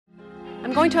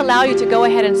I'm going to allow you to go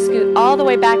ahead and scoot all the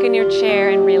way back in your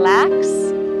chair and relax.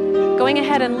 Going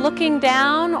ahead and looking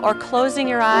down or closing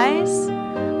your eyes.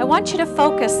 I want you to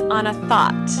focus on a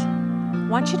thought. I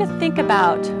want you to think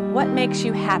about what makes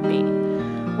you happy,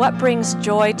 what brings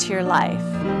joy to your life,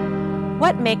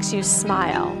 what makes you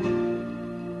smile.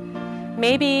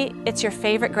 Maybe it's your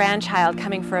favorite grandchild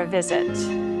coming for a visit.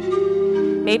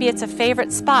 Maybe it's a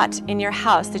favorite spot in your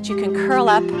house that you can curl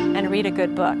up and read a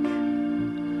good book.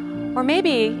 Or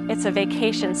maybe it's a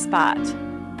vacation spot,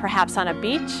 perhaps on a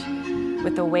beach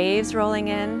with the waves rolling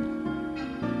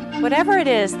in. Whatever it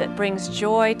is that brings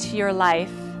joy to your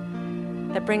life,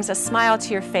 that brings a smile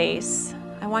to your face,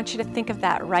 I want you to think of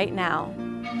that right now.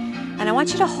 And I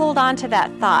want you to hold on to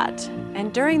that thought.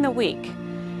 And during the week,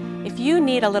 if you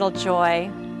need a little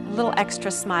joy, a little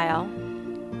extra smile,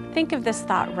 think of this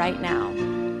thought right now.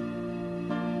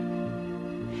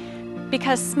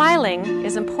 Because smiling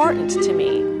is important to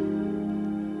me.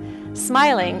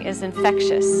 Smiling is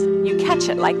infectious. You catch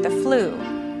it like the flu.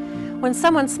 When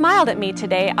someone smiled at me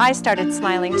today, I started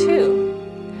smiling too.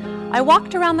 I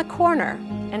walked around the corner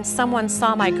and someone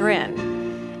saw my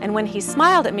grin. And when he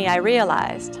smiled at me, I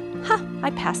realized,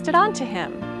 I passed it on to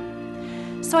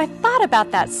him. So I thought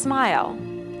about that smile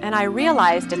and I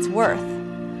realized its worth.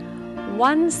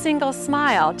 One single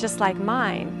smile, just like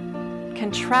mine,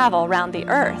 can travel around the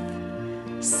earth.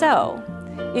 So,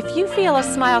 if you feel a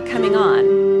smile coming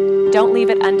on, don't leave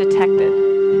it undetected.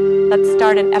 Let's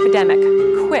start an epidemic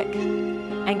quick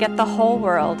and get the whole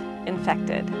world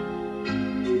infected.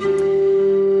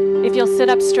 If you'll sit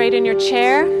up straight in your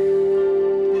chair,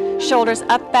 shoulders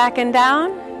up, back, and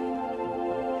down.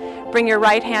 Bring your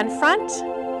right hand front,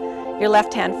 your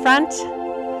left hand front,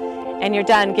 and you're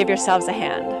done. Give yourselves a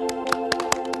hand.